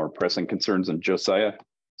the more pressing concerns. And Josiah,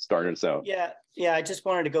 start us out. Yeah, I just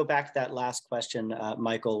wanted to go back to that last question,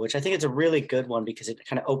 Michael, which I think is a really good one because it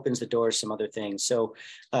kind of opens the door to some other things. So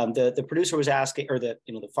the producer was asking, or the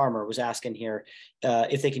farmer was asking here,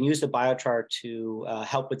 if they can use the biochar to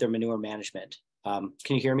help with their manure management. Can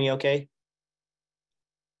you hear me okay?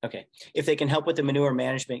 Okay, if they can help with the manure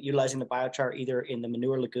management, utilizing the biochar either in the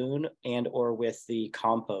manure lagoon and or with the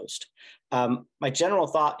compost. My general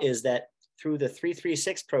thought is that through the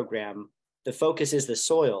 336 program, the focus is the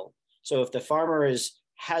soil. So if the farmer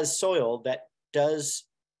has soil that does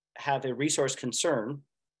have a resource concern,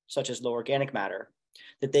 such as low organic matter,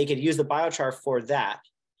 that they could use the biochar for that.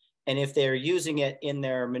 And if they're using it in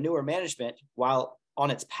their manure management while on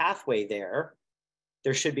its pathway there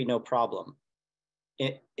should be no problem.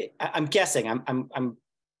 I'm guessing.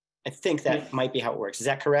 I think that might be how it works. Is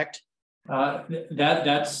that correct? That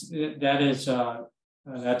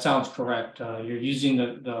sounds correct. You're using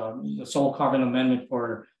the soil carbon amendment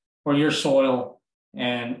for your soil,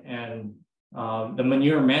 and the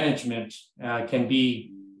manure management can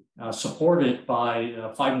be supported by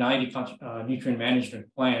 590 nutrient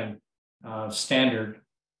management plan standard,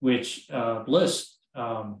 which lists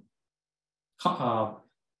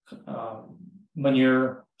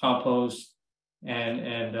manure, compost,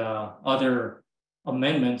 and other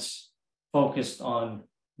amendments focused on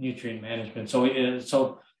nutrient management. So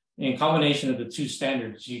in combination of the two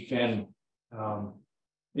standards, you can,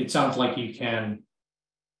 it sounds like you can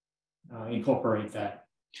incorporate that.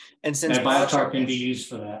 And since biochar can be used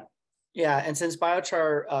for that. Yeah, and since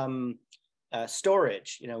biochar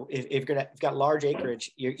storage, if you've got large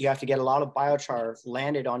acreage, you have to get a lot of biochar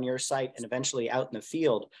landed on your site and eventually out in the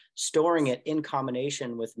field. Storing it in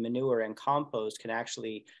combination with manure and compost can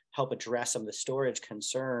actually help address some of the storage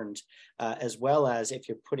concerns, as well as if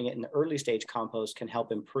you're putting it in the early stage compost, can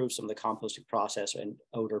help improve some of the composting process and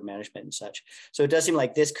odor management and such. So it does seem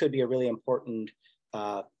like this could be a really important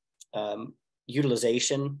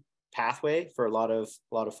utilization pathway for a lot of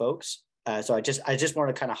folks. So I just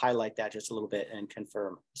want to kind of highlight that just a little bit and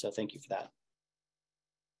confirm. So thank you for that.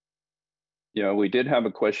 Yeah, we did have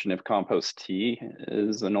a question if compost tea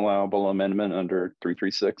is an allowable amendment under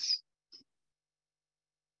 336.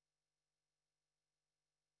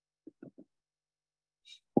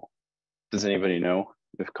 Does anybody know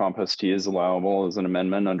if compost tea is allowable as an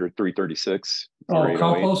amendment under 336? Oh,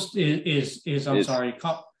 compost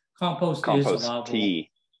compost is allowable. Tea.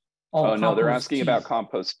 Oh no, they're asking about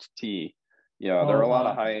compost tea. Yeah, there are a lot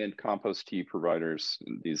of high-end compost tea providers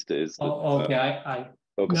these days that I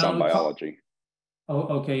focus on biology.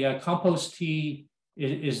 Yeah, compost tea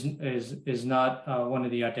is not one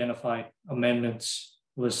of the identified amendments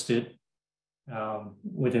listed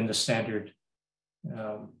within the standard.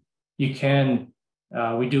 We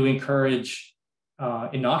do encourage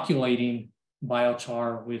inoculating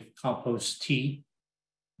biochar with compost tea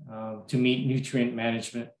to meet nutrient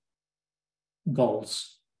management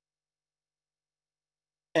goals.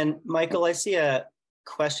 And Michael, I see a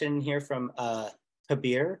question here from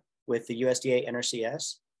Kabir with the USDA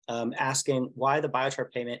NRCS asking why the biochar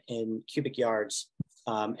payment in cubic yards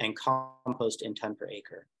and compost in ton per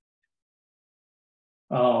acre.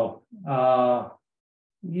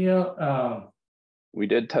 Yeah, We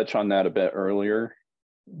did touch on that a bit earlier.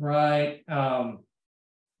 right.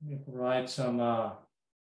 We provide some. I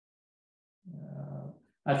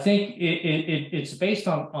think it's based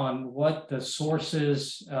on what the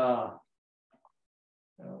sources.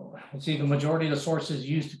 Let's see, the majority of the sources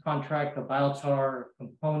used to contract the biochar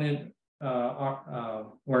component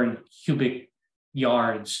were in cubic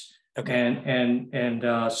yards. Okay.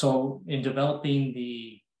 And so in developing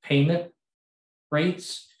the payment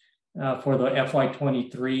rates for the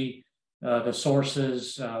FY23, the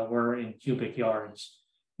sources were in cubic yards.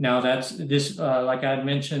 Now that's this, like I had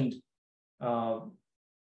mentioned earlier,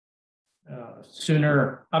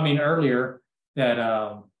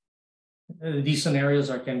 that these scenarios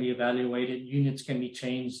can be evaluated. Units can be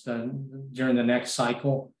changed during the next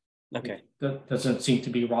cycle. Okay. That doesn't seem to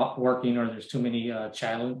be working, or there's too many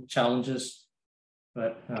challenges.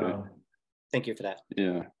 But Okay. Thank you for that.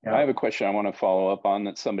 Yeah. I have a question I want to follow up on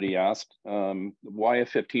that somebody asked. Why a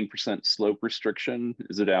 15% slope restriction?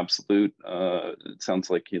 Is it absolute? It sounds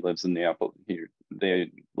like they live in the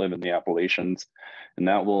Appalachians, and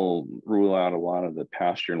that will rule out a lot of the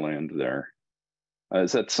pasture land there.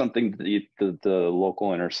 Is that something that the local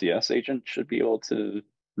NRCS agent should be able to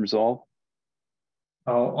resolve?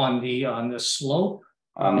 Oh, on the slope?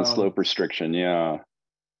 On the slope restriction, yeah.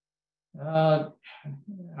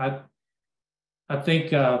 I think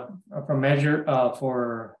for measure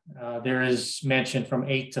there is mentioned from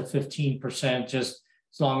 8 to 15%, just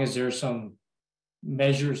as long as there's some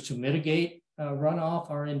measures to mitigate runoff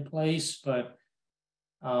are in place. But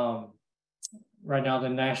right now, the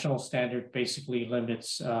national standard basically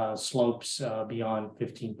limits slopes beyond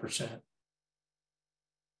 15%.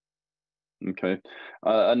 Okay.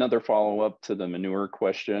 Another follow-up to the manure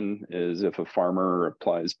question is, if a farmer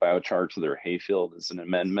applies biochar to their hayfield as an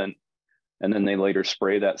amendment, and then they later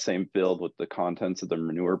spray that same field with the contents of the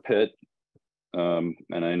manure pit, and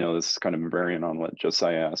I know this is kind of a variant on what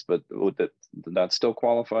Josiah asked, but would that still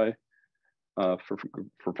qualify for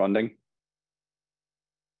funding?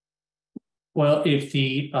 Well, if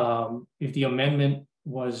the amendment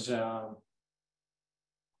was,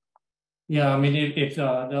 yeah, I mean, if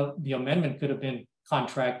the amendment could have been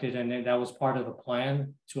contracted, and then that was part of the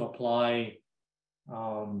plan to apply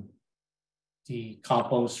the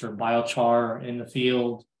compost or biochar in the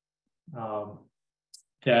field,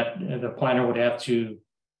 that the planner would have to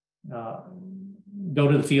go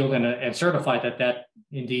to the field and certify that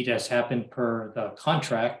indeed has happened per the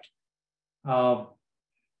contract. I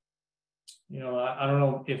don't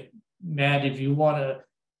know if, Matt, if you want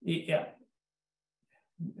to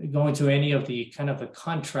go into any of the kind of the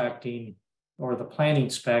contracting or the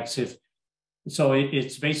planning specs. It's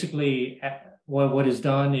basically what is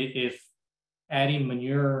done if adding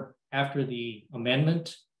manure after the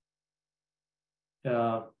amendment,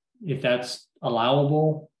 if that's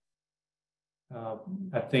allowable.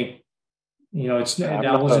 I think,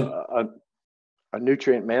 that wasn't a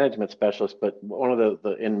nutrient management specialist, but one of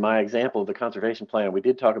the in my example of the conservation plan, we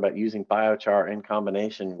did talk about using biochar in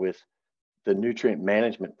combination with the nutrient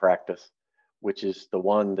management practice, which is the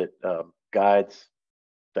one that guides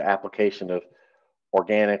the application of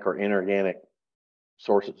organic or inorganic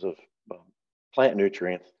sources of plant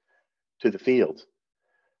nutrients to the fields.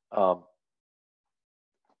 I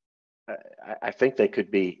think they could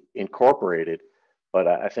be incorporated, but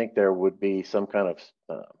I think there would be some kind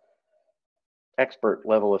of expert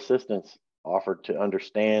level assistance offered to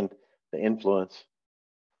understand the influence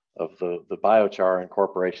of the biochar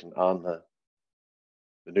incorporation on the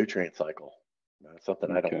nutrient cycle. That's something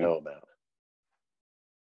I don't know about.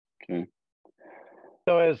 Okay.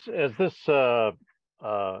 So as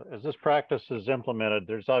this practice is implemented,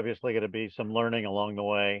 there's obviously going to be some learning along the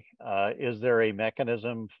way. Is there a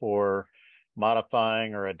mechanism for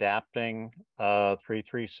modifying or adapting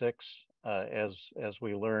 336 as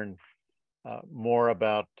we learn more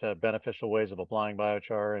about beneficial ways of applying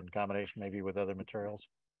biochar in combination maybe with other materials?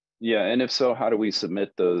 Yeah, and if so, how do we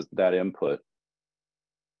submit that input?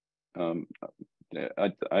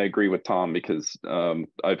 I agree with Tom, because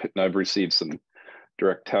I've received some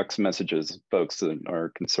direct text messages, folks that are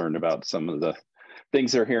concerned about some of the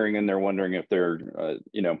things they're hearing, and they're wondering if they're,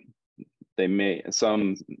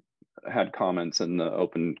 some had comments in the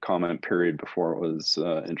open comment period before it was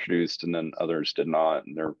introduced, and then others did not,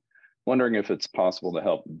 and they're wondering if it's possible to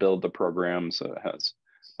help build the program so it has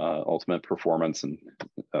ultimate performance and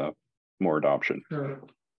more adoption.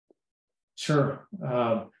 Sure.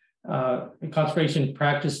 Conservation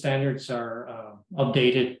practice standards are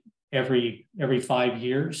updated every 5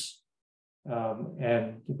 years,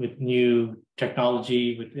 and with new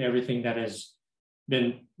technology, with everything that has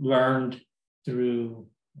been learned through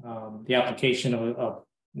the application of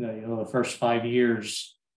the first 5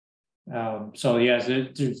 years. So yes,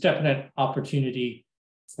 there's definite opportunity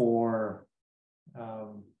for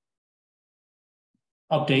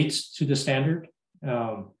updates to the standard,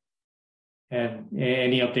 and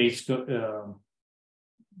any updates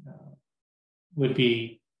would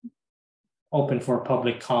be open for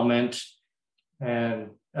public comment. And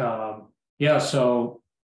yeah, so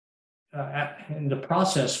in the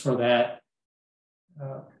process for that,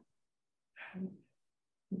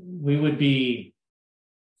 we would be,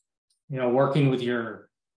 working with your,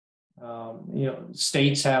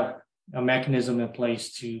 states have a mechanism in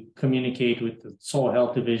place to communicate with the Soil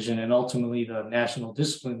Health Division and ultimately the National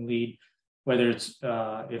Discipline Lead, whether it's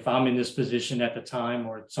if I'm in this position at the time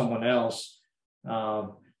or someone else,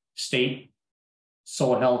 state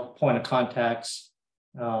soil health point of contacts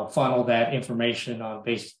funnel that information on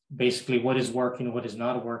basically what is working, what is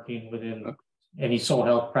not working within any soil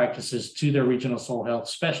health practices to their regional soil health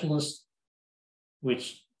specialist,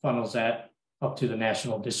 which funnels that up to the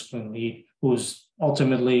National Discipline Lead, who's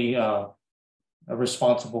ultimately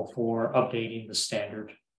responsible for updating the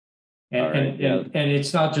standard. And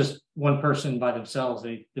it's not just one person by themselves.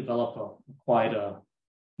 They develop quite a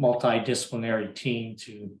multidisciplinary team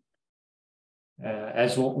to,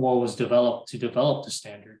 as what was developed to develop the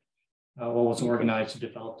standard, what was organized to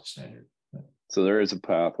develop the standard. So there is a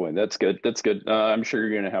pathway. That's good. That's good. I'm sure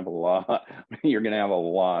you're going to have a lot. You're going to have a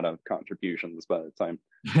lot of contributions by the time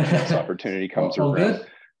this opportunity comes around. Good.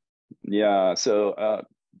 Yeah. So,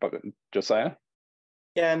 Josiah.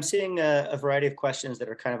 Yeah, I'm seeing a variety of questions that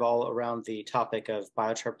are kind of all around the topic of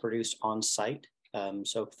biochar produced on site.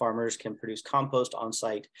 So farmers can produce compost on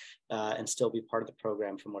site and still be part of the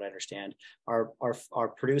program, from what I understand. Are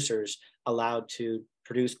producers allowed to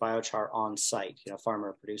produce biochar on site?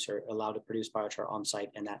 Farmer producer allowed to produce biochar on site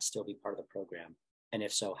and that still be part of the program? And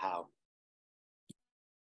if so, how?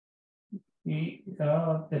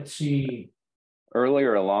 Let's see.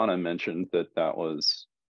 Earlier, Alana mentioned that was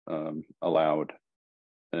allowed.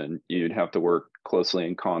 And you'd have to work closely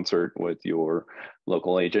in concert with your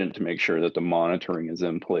local agent to make sure that the monitoring is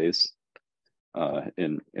in place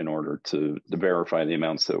in order to verify the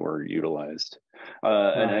amounts that were utilized.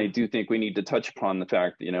 And I do think we need to touch upon the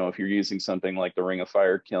fact that, if you're using something like the Ring of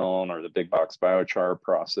Fire kiln or the big box biochar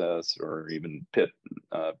process or even pit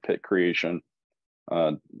creation,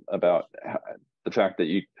 about the fact that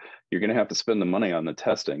you're going to have to spend the money on the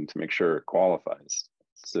testing to make sure it qualifies.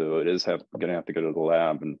 So it is going to have to go to the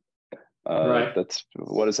lab, and that's,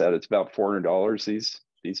 what is that? It's about $400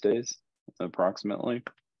 these days, approximately.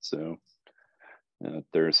 So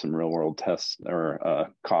there's some real world tests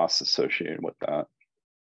or costs associated with that.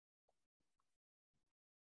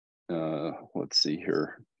 Let's see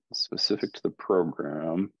here, specific to the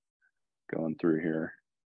program, going through here.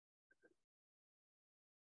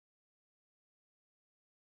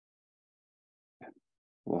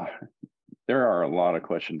 Well, there are a lot of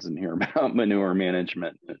questions in here about manure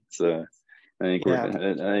management. It's I'd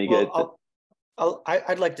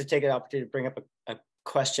like to take an opportunity to bring up a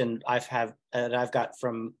question that I've got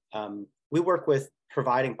from, we work with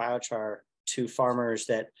providing biochar to farmers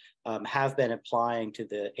that have been applying to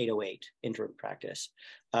the 808 interim practice,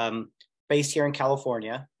 based here in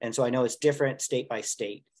California. And so I know it's different state by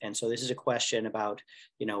state. And so this is a question about,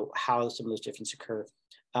 how some of those differences occur.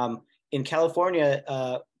 In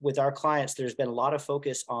California, with our clients, there's been a lot of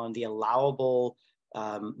focus on the allowable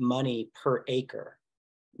money per acre,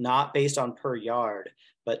 not based on per yard,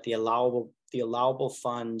 but the allowable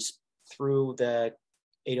funds through the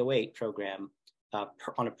 808 program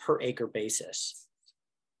on a per acre basis.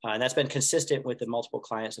 And that's been consistent with the multiple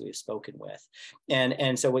clients that we've spoken with.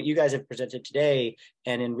 And so what you guys have presented today,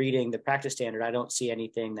 and in reading the practice standard, I don't see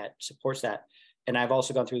anything that supports that. And I've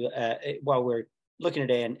also gone through, while we're looking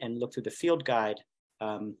today and look through the field guide,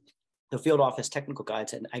 the field office technical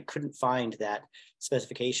guides, and I couldn't find that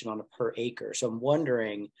specification on a per acre. So I'm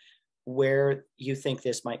wondering where you think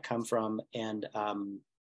this might come from, and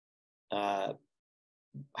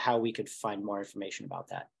how we could find more information about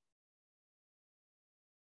that.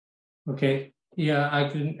 Okay, yeah, I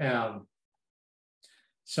can.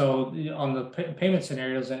 So on the payment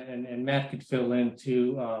scenarios, and Matt could fill in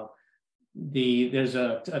too. There's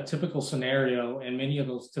a typical scenario, and many of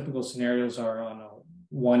those typical scenarios are on a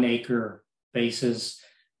 1 acre basis,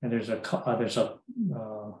 and there's a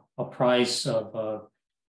price of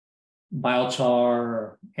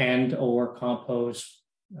biochar and or compost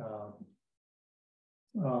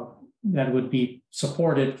that would be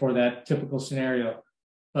supported for that typical scenario.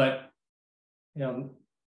 But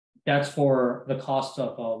that's for the cost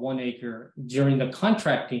of 1 acre. During the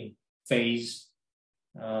contracting phase.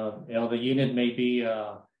 The unit may be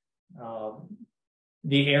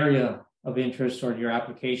the area of interest or your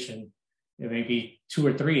application. It may be 2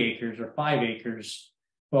 or 3 acres or 5 acres.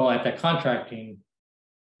 Well, at the contracting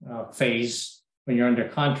phase, when you're under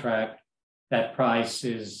contract, that price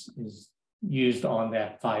is used on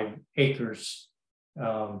that 5 acres.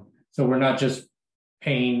 So we're not just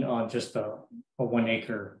paying on just a 1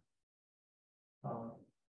 acre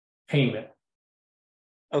payment.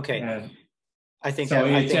 Okay. And I think so I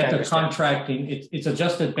it's think at I the contracting. It's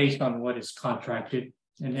adjusted based on what is contracted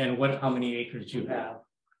and then how many acres you have.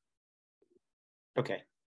 Okay.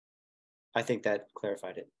 I think that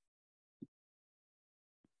clarified it.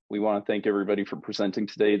 We want to thank everybody for presenting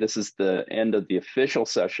today. This is the end of the official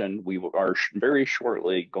session. We are very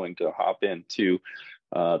shortly going to hop into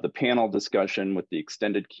the panel discussion with the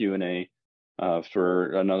extended Q&A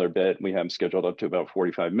for another bit. We have scheduled up to about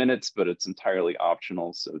 45 minutes, but it's entirely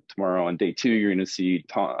optional. So tomorrow on day 2, you're going to see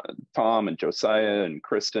Tom and Josiah and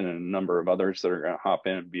Kristen and a number of others that are going to hop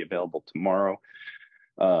in and be available tomorrow.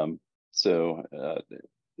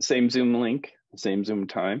 Same Zoom link, same Zoom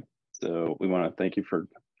time. So we want to thank you for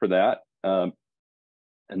that. And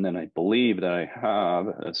then I believe that I have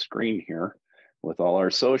a screen here with all our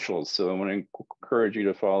socials. So I want to encourage you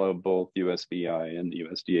to follow both USBI and the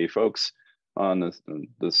USDA folks on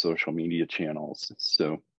the social media channels.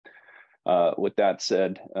 So with that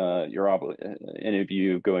said, any of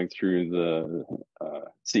you going through the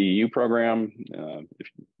CEU program, if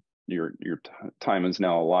your time is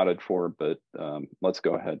now allotted for, but let's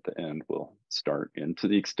go ahead and we'll start into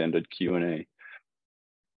the extended Q&A.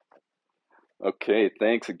 Okay,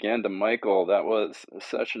 thanks again to Michael. That was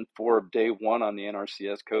session 4 of day 1 on the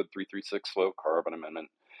NRCS Code 336 Low Carbon Amendment.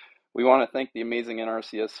 We want to thank the amazing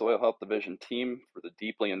NRCS Soil Health Division team for the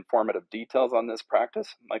deeply informative details on this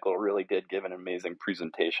practice. Michael really did give an amazing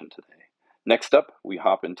presentation today. Next up, we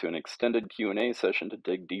hop into an extended Q&A session to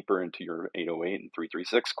dig deeper into your 808 and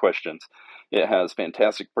 336 questions. It has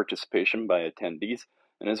fantastic participation by attendees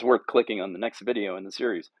and is worth clicking on the next video in the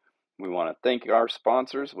series. We want to thank our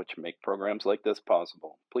sponsors, which make programs like this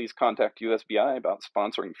possible. Please contact USBI about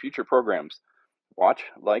sponsoring future programs. Watch,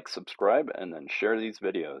 like, subscribe, and then share these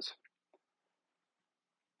videos.